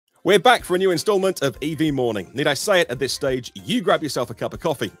We're back for a new installment of EV Morning. Need I say it at this stage, you grab yourself a cup of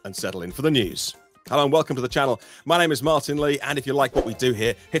coffee and settle in for the news. Hello and welcome to the channel. My name is Martin Lee, and if you like what we do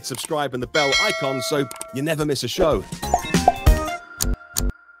here, hit subscribe and the bell icon so you never miss a show.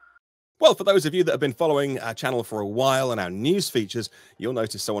 Well, for those of you that have been following our channel for a while and our news features, you'll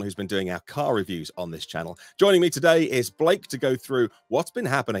notice someone who's been doing our car reviews on this channel. Joining me today is Blake to go through what's been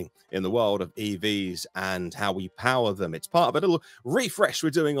happening in the world of EVs and how we power them. It's part of a little refresh we're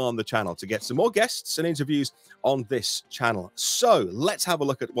doing on the channel to get some more guests and interviews on this channel. So let's have a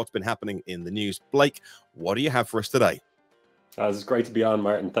look at what's been happening in the news. Blake, what do you have for us today? It's great to be on,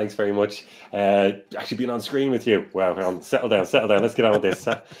 Martin. Thanks very much. Actually being on screen with you. Wow, settle down. Let's get on with this.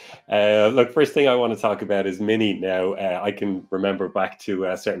 Look, first thing I want to talk about is Mini. Now, I can remember back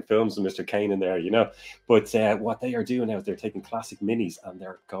to certain films with Mr. Kane in there, you know. But what they are doing now is they're taking classic Minis and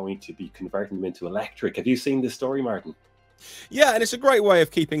they're going to be converting them into electric. Have you seen this story, Martin? Yeah, and it's a great way of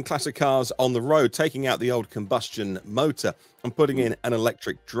keeping classic cars on the road, taking out the old combustion motor and putting in an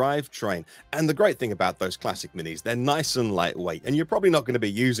electric drivetrain. And the great thing about those classic Minis, they're nice and lightweight, and you're probably not going to be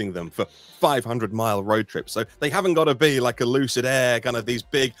using them for 500-mile road trips. So they haven't got to be like a Lucid Air, kind of these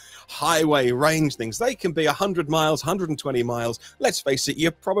big highway range things. They can be 100 miles, 120 miles. Let's face it, you're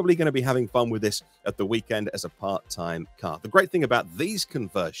probably going to be having fun with this at the weekend as a part-time car. The great thing about these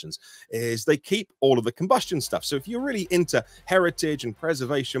conversions is they keep all of the combustion stuff. So if you're really into heritage and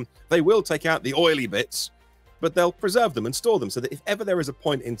preservation, they will take out the oily bits, but they'll preserve them and store them so that if ever there is a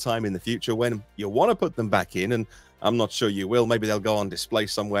point in time in the future when you want to put them back in, and I'm not sure you will, maybe they'll go on display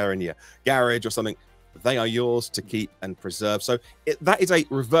somewhere in your garage or something, they are yours to keep and preserve. So that is a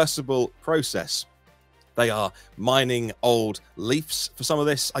reversible process. They are mining old leafs for some of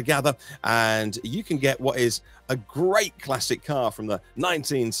this, I gather, and you can get what is a great classic car from the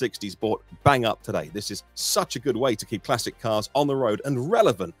 1960s bought bang up today. This is such a good way to keep classic cars on the road and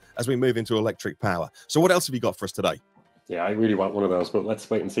relevant as we move into electric power. So what else have you got for us today? Yeah, I really want one of those, but let's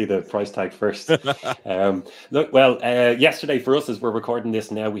wait and see the price tag first. Look, well, yesterday for us, as we're recording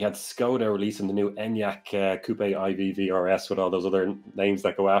this now, we had Skoda releasing the new Enyaq Coupe iD.5 with all those other names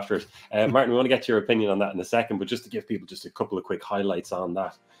that go after it. Martin, we want to get your opinion on that in a second, but just to give people just a couple of quick highlights on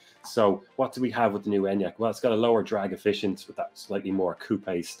that. So what do we have with the new Enyaq? Well, it's got a lower drag efficiency with that slightly more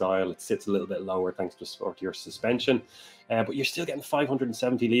coupe style. It sits a little bit lower thanks to sportier suspension, but you're still getting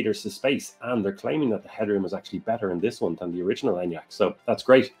 570 litres of space, and they're claiming that the headroom is actually better in this one than the original Enyaq. So that's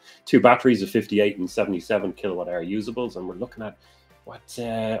great. Two batteries of 58 and 77 kilowatt hour usables, and we're looking at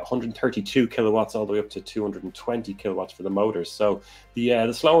 132 kilowatts all the way up to 220 kilowatts for the motors. So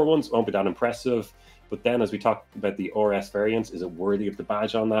the slower ones won't be that impressive. But then, as we talk about the RS variants, is it worthy of the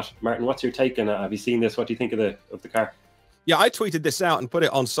badge on that? Martin, what's your take on it? Have you seen this? What do you think of the car? Yeah, I tweeted this out and put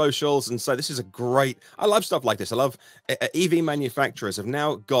it on socials and so this is a great, I love stuff like this. I love EV manufacturers have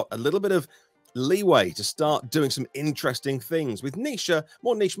now got a little bit of leeway to start doing some interesting things with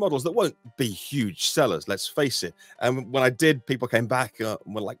more niche models that won't be huge sellers, let's face it. And when I did, people came back and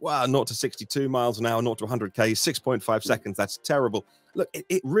were like, wow, 0 to 62 miles an hour, 0 to 100k, 6.5 seconds, that's terrible. Look,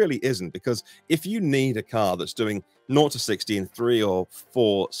 it really isn't, because if you need a car that's doing 0 to 60 in 3 or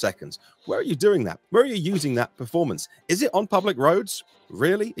 4 seconds, where are you doing that? Where are you using that performance? Is it on public roads?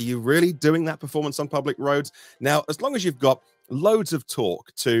 Really? Are you really doing that performance on public roads? Now, as long as you've got loads of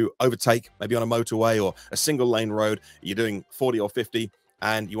torque to overtake, maybe on a motorway or a single lane road, you're doing 40 or 50,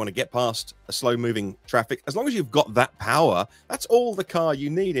 and you want to get past a slow moving traffic, as long as you've got that power, that's all the car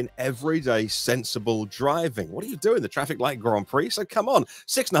you need in everyday sensible driving. What are you doing? The traffic light Grand Prix? So come on,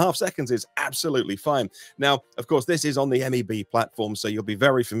 6.5 seconds is absolutely fine. Now, of course, this is on the MEB platform, so you'll be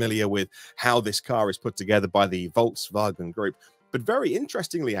very familiar with how this car is put together by the Volkswagen Group. But very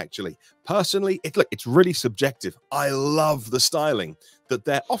interestingly, actually, personally, it's really subjective. I love the styling that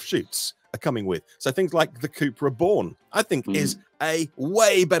their offshoots are coming with. So things like the Coupe Reborn, I think is a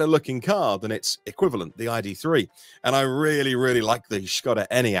way better looking car than its equivalent, the ID.3. And I really, really like the Skoda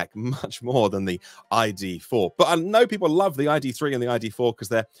Enyaq much more than the ID.4. But I know people love the ID.3 and the ID.4 because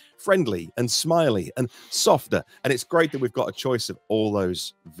they're friendly and smiley and softer. And it's great that we've got a choice of all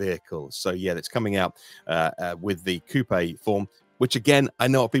those vehicles. So yeah, it's coming out with the coupe form, which again, I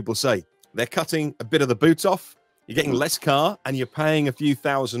know what people say. They're cutting a bit of the boot off. You're getting less car and you're paying a few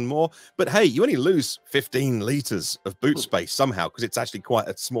thousand more. But hey, you only lose 15 litres of boot space somehow because it's actually quite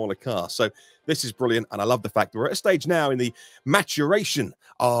a smaller car. So this is brilliant. And I love the fact that we're at a stage now in the maturation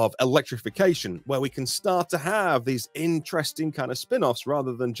of electrification where we can start to have these interesting kind of spin-offs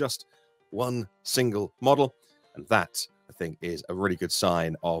rather than just one single model. And that, I think, is a really good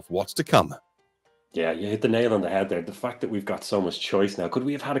sign of what's to come. Yeah, you hit the nail on the head there. The fact that we've got so much choice now. Could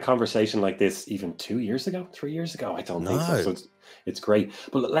we have had a conversation like this even 2 years ago, 3 years ago? I don't think so. No. So it's great.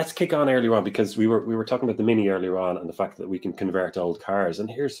 But let's kick on earlier on, because we were talking about the Mini earlier on and the fact that we can convert old cars.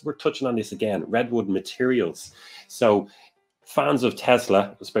 And we're touching on this again, Redwood Materials. So fans of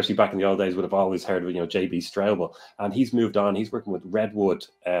Tesla, especially back in the old days, would have always heard of, JB Straubel, and he's moved on. He's working with Redwood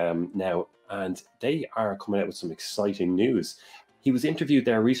now, and they are coming out with some exciting news. He was interviewed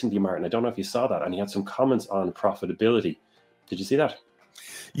there recently, Martin. I don't know if you saw that, and he had some comments on profitability. Did you see that?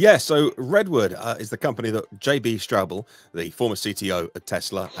 Yeah, so Redwood is the company that JB Straubel, the former CTO at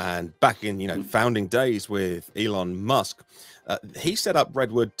Tesla, and back in founding days with Elon Musk, he set up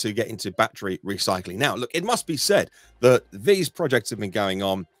Redwood to get into battery recycling. Now, look, it must be said that these projects have been going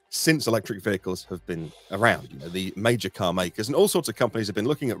on since electric vehicles have been around. The major car makers and all sorts of companies have been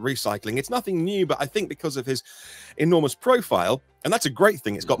looking at recycling. It's nothing new, but I think because of his enormous profile, and that's a great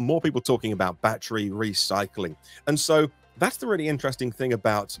thing, it's got more people talking about battery recycling. And so that's the really interesting thing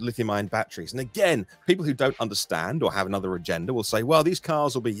about lithium-ion batteries. And again, people who don't understand or have another agenda will say, well, these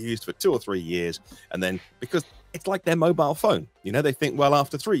cars will be used for 2 or 3 years. And then because it's like their mobile phone, they think, well,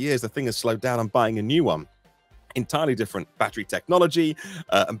 after 3 years, the thing has slowed down, I'm buying a new one. Entirely different battery technology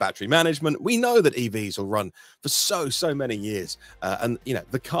and battery management. We know that EVs will run for so many years, and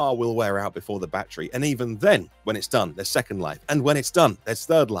the car will wear out before the battery, and even then, when it's done, there's second life, and when it's done, there's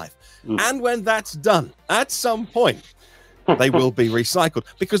third life. And when that's done, at some point they will be recycled,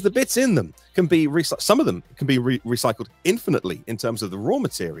 because the bits in them can be recycled. Some of them can be recycled infinitely in terms of the raw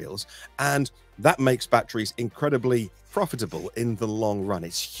materials, and that makes batteries incredibly profitable in the long run.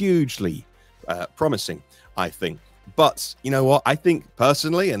 It's hugely promising, I think. But you know what? I think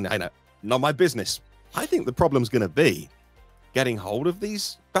personally, and I know, not my business, I think the problem's going to be getting hold of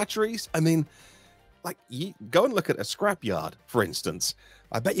these batteries. I mean, like, you go and look at a scrapyard, for instance.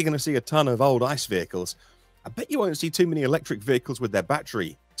 I bet you're going to see a ton of old ICE vehicles. I bet you won't see too many electric vehicles with their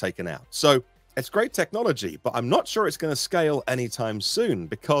battery taken out. So it's great technology, but I'm not sure it's going to scale anytime soon,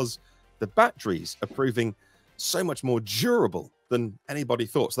 because the batteries are proving so much more durable than anybody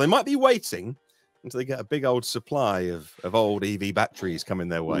thought. So they might be waiting until they get a big old supply of old EV batteries coming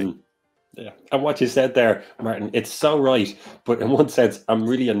their way. Yeah, and what you said there, Martin, it's so right. But in one sense, I'm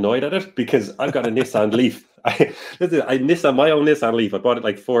really annoyed at it, because I've got a Nissan Leaf. my own Nissan Leaf. I bought it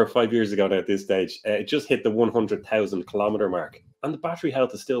like 4 or 5 years ago now at this stage. It just hit the 100,000 kilometer mark, and the battery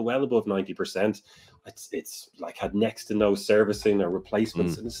health is still well above 90%. It's like had next to no servicing or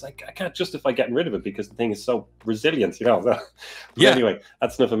replacements, and it's like I can't justify getting rid of it because the thing is so resilient, But anyway,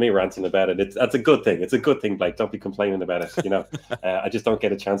 that's enough of me ranting about it. That's a good thing. It's a good thing, Blake. Don't be complaining about it. I just don't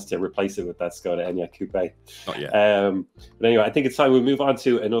get a chance to replace it with that Skoda Enyaq Coupe. Oh yeah. But anyway, I think it's time we move on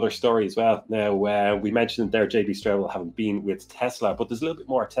to another story as well. Now, we mentioned there JB Straubel having been with Tesla, but there's a little bit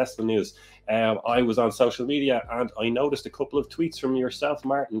more Tesla news. I was on social media and I noticed a couple of tweets from yourself,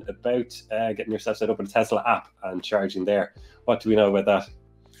 Martin, about getting yourself set up in a Tesla app and charging there. What do we know about that?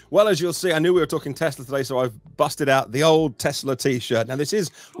 Well, as you'll see, I knew we were talking Tesla today, so I've busted out the old Tesla t-shirt. Now, this is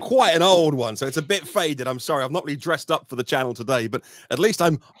quite an old one, so it's a bit faded. I'm sorry, I've not really dressed up for the channel today, but at least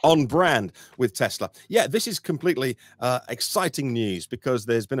I'm on brand with Tesla. Yeah, this is completely exciting news, because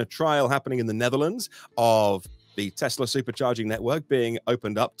there's been a trial happening in the Netherlands of the Tesla supercharging network being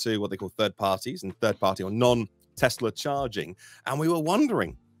opened up to what they call third parties and third-party or non-Tesla charging. And we were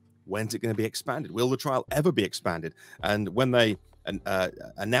wondering, when's it going to be expanded? Will the trial ever be expanded? And when they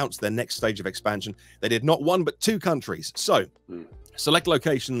announced their next stage of expansion, they did not 1 but 2 countries. So select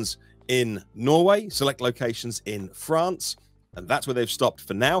locations in Norway, select locations in France, and that's where they've stopped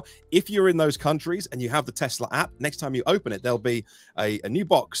for now. If you're in those countries and you have the Tesla app, next time you open it, there'll be a new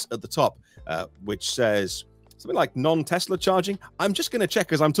box at the top which says something like non-Tesla charging. I'm just going to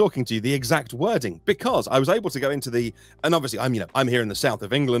check as I'm talking to you the exact wording, because I was able to go into and obviously I'm here in the south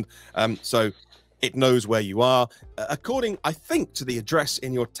of England, so it knows where you are, according, I think, to the address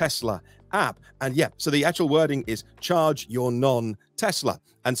in your Tesla app. And yeah, so the actual wording is charge your non-Tesla.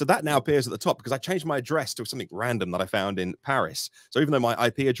 And so that now appears at the top, because I changed my address to something random that I found in Paris. So even though my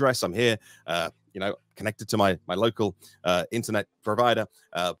IP address, I'm here, connected to my local internet provider,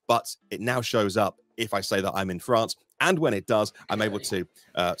 but it now shows up if I say that I'm in France. And when it does, I'm able to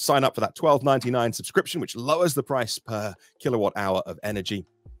sign up for that $12.99 subscription, which lowers the price per kilowatt hour of energy.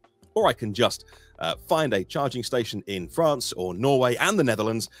 Or I can just find a charging station in France or Norway and the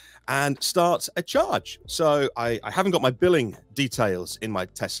Netherlands and start a charge. So I haven't got my billing details in my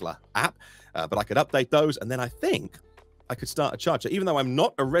Tesla app, but I could update those, and then I think I could start a charge. So even though I'm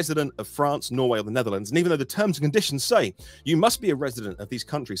not a resident of France, Norway, or the Netherlands, and even though the terms and conditions say you must be a resident of these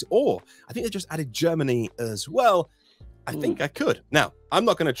countries, or I think they just added Germany as well, I think I could. Now, I'm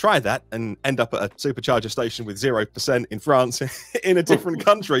not going to try that and end up at a supercharger station with 0% in France in a different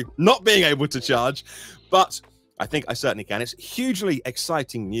country, not being able to charge, but I think I certainly can. It's hugely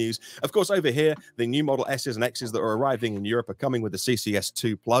exciting news. Of course, over here, the new Model S's and X's that are arriving in Europe are coming with the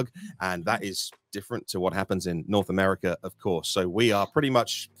Ccs2 Plug, and that is different to what happens in North America, of course. So we are pretty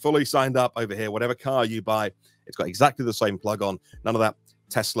much fully signed up over here. Whatever car you buy, it's got exactly the same plug on. None of that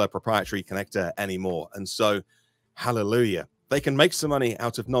Tesla proprietary connector anymore. And so, hallelujah, they can make some money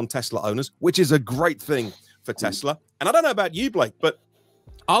out of non-Tesla owners, which is a great thing for Tesla. And I don't know about you, Blake, but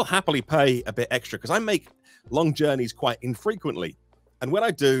I'll happily pay a bit extra because I make long journeys quite infrequently. And when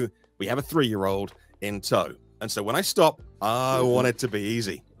I do, we have a 3-year-old in tow. And so when I stop, I want it to be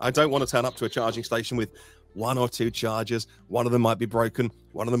easy. I don't want to turn up to a charging station with 1 or 2 chargers. One of them might be broken.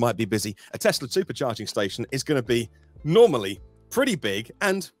 One of them might be busy. A Tesla supercharging station is going to be normally pretty big,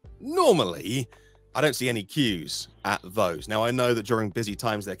 and normally I don't see any queues at those. Now, I know that during busy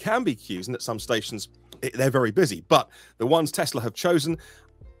times there can be queues, and at some stations they're very busy, but the ones Tesla have chosen,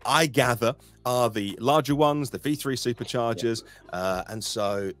 I gather, are the larger ones, the V3 superchargers. And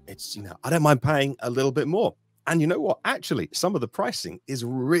so it's, you know, I don't mind paying a little bit more. And you know what? Actually, some of the pricing is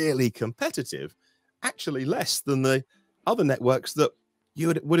really competitive, actually less than the other networks that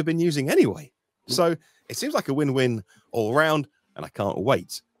you would have been using anyway. So it seems like a win-win all around, and I can't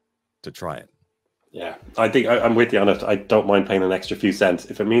wait to try it. Yeah, I think I'm with you on it. I don't mind paying an extra few cents.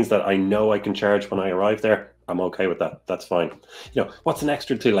 If it means that I know I can charge when I arrive there, I'm okay with that. That's fine. You know, what's an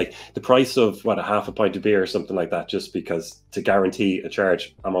extra to, like, the price of, what, a half a pint of beer or something like that, just because to guarantee a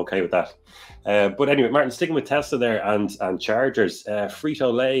charge, I'm okay with that. But anyway, Martin, sticking with Tesla there and chargers,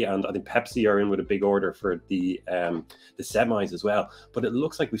 Frito-Lay and I think Pepsi are in with a big order for the semis as well. But it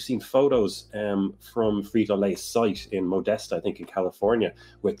looks like we've seen photos from Frito-Lay's site in Modesta, I think in California,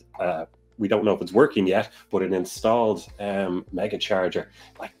 with we don't know if it's working yet, but an installed Megacharger.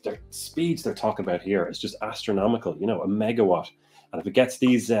 Like, their speeds they're talking about here is just astronomical, you know, a megawatt. And if it gets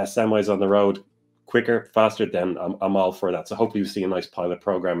these semis on the road quicker, faster, then I'm all for that. So hopefully we see a nice pilot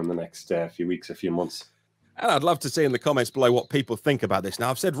program in the next few weeks or few months. And I'd love to see in the comments below what people think about this. Now,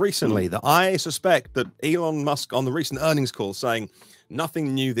 I've said recently that I suspect that Elon Musk on the recent earnings call saying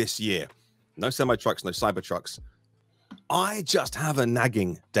nothing new this year, no semi-trucks, no Cybertrucks. I just have a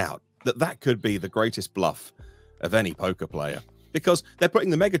nagging doubt that that could be the greatest bluff of any poker player, because they're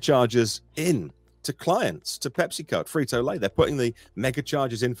putting the Megachargers in to clients, to PepsiCo, Frito-Lay. They're putting the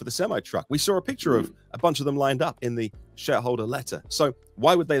Megachargers in for the semi-truck. We saw a picture of a bunch of them lined up in the shareholder letter. So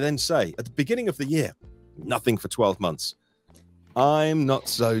why would they then say at the beginning of the year, nothing for 12 months? I'm not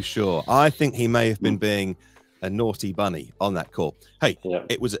so sure. I think he may have been being a naughty bunny on that call. Hey,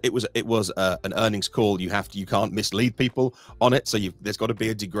 it was an earnings call. You can't mislead people on it. So there's got to be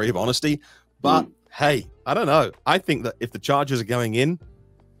a degree of honesty. But hey, I don't know. I think that if the chargers are going in,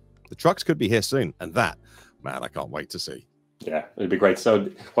 the trucks could be here soon. And that, man, I can't wait to see. Yeah, it'd be great.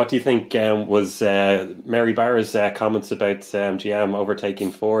 So what do you think was Mary Barra's comments about GM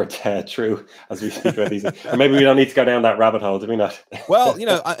overtaking Ford true as we speak about these? Or maybe we don't need to go down that rabbit hole, do we not? Well, you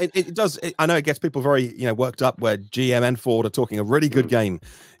know, it does. I know it gets people very, you know, worked up where GM and Ford are talking a really good game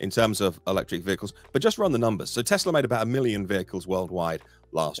in terms of electric vehicles. But just run the numbers. So Tesla made about 1 million vehicles worldwide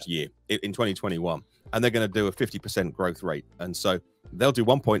last year in 2021. And they're going to do a 50% growth rate. And so they'll do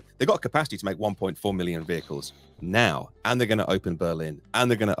they've got capacity to make 1.4 million vehicles now. And they're going to open Berlin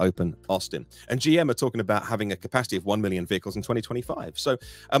and they're going to open Austin. And GM are talking about having a capacity of 1 million vehicles in 2025. So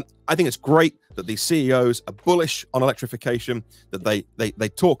I think it's great that these CEOs are bullish on electrification, that they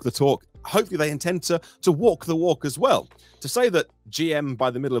talk the talk. Hopefully they intend to walk the walk as well. To say that GM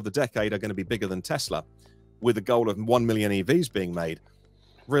by the middle of the decade are going to be bigger than Tesla with a goal of 1 million EVs being made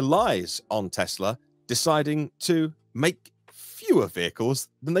relies on Tesla deciding to make fewer vehicles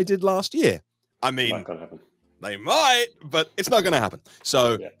than they did last year. I mean, they might, but it's not going to happen.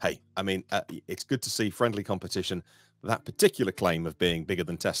 So, hey, I mean, it's good to see friendly competition. That particular claim of being bigger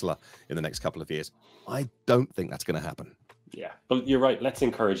than Tesla in the next couple of years, I don't think that's going to happen. Yeah, but you're right. Let's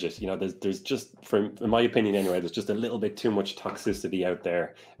encourage it. You know, there's just, in my opinion anyway, there's just a little bit too much toxicity out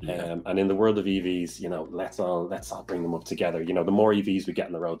there. And in the world of EVs, you know, let's all bring them up together. You know, the more EVs we get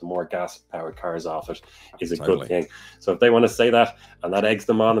on the road, the more gas-powered cars off it is a good thing. So if they want to say that and that eggs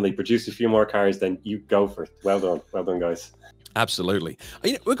them on and they produce a few more cars, then you go for it. Well done, guys. Absolutely.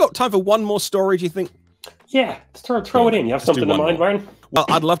 You know, we've got time for one more story, do you think? Yeah, throw it in. You have something in mind, Martin? Well,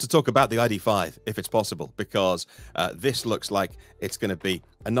 I'd love to talk about the iD.5 if it's possible, because this looks like it's going to be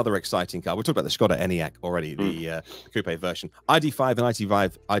another exciting car. We talked about the Skoda Enyaq already, the coupe version. iD.5 and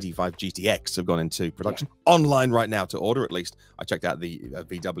iD.5 GTX have gone into production online right now to order, at least. I checked out the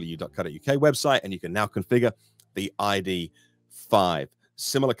BWW.co.uk website, and you can now configure the iD.5.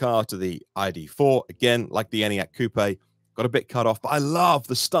 Similar car to the iD.4. Again, like the Enyaq Coupe, got a bit cut off, but I love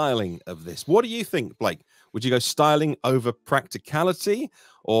the styling of this. What do you think, Blake? Would you go styling over practicality,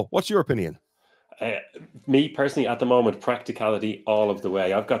 or what's your opinion? Me personally, at the moment, practicality all of the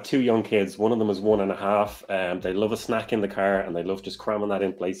way. I've got 2 young kids. One of them is 1.5. They love a snack in the car, and they love just cramming that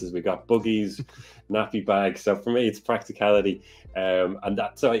in places. We got buggies, nappy bags. So for me, it's practicality. And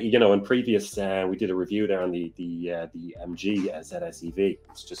that's you know, in previous we did a review there on the MG ZS EV.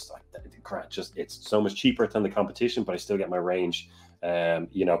 It's just like it's so much cheaper than the competition, but I still get my range.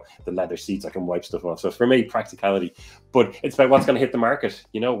 You know, the leather seats, I can wipe stuff off. So for me, practicality, but it's about what's going to hit the market.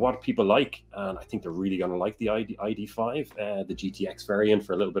 You know, what people like, and I think they're really going to like the iD.5, the GTX variant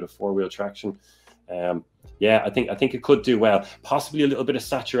for a little bit of 4-wheel traction. Yeah, I think it could do well. Possibly a little bit of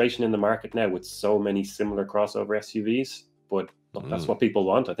saturation in the market now with so many similar crossover SUVs, but look, that's what people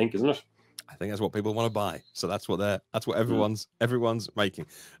want, I think, isn't it? I think that's what people want to buy. So that's what everyone's making.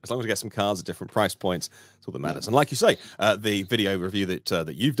 As long as we get some cars at different price points, that's all that matters. And like you say, the video review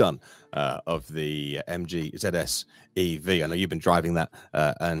that you've done of the MG ZS EV, I know you've been driving that,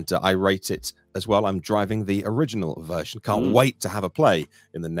 and I rate it as well. I'm driving the original version. Can't wait to have a play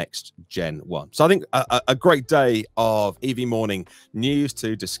in the next Gen 1. So I think a great day of EV morning news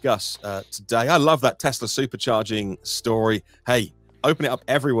to discuss today. I love that Tesla supercharging story. Hey, open it up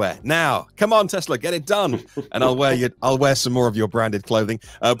everywhere now. Come on, Tesla, get it done. And I'll wear some more of your branded clothing.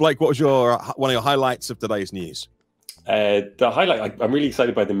 Blake, what was one of your highlights of today's news? The highlight, I'm really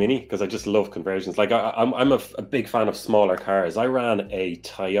excited by the Mini because I just love conversions. Like I'm a big fan of smaller cars. I ran a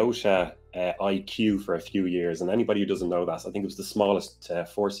Toyota IQ for a few years, and anybody who doesn't know that, I think it was the smallest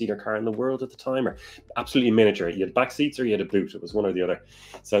 4-seater car in the world at the time, or absolutely miniature. You had back seats or you had a boot. It was one or the other.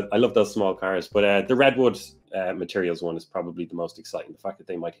 So I love those small cars. But the Redwood Materials one is probably the most exciting. The fact that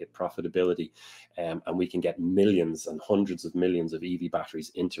they might hit profitability, and we can get millions and hundreds of millions of EV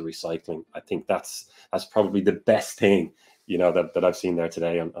batteries into recycling. I think that's probably the best thing, you know, that I've seen there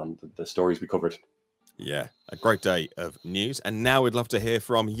today on the stories we covered. Yeah, a great day of news. And now we'd love to hear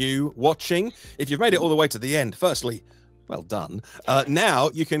from you watching. If you've made it all the way to the end, firstly, well done.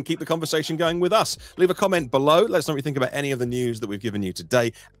 Now you can keep the conversation going with us. Leave a comment below. Let us know what you think about any of the news that we've given you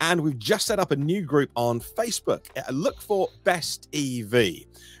today. And we've just set up a new group on Facebook. Look for Best EV.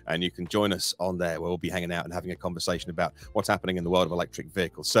 And you can join us on there, where we'll be hanging out and having a conversation about what's happening in the world of electric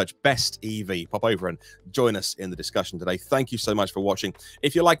vehicles. Search Best EV. Pop over and join us in the discussion today. Thank you so much for watching.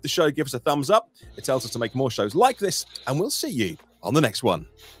 If you like the show, give us a thumbs up. It tells us to make more shows like this, and we'll see you on the next one.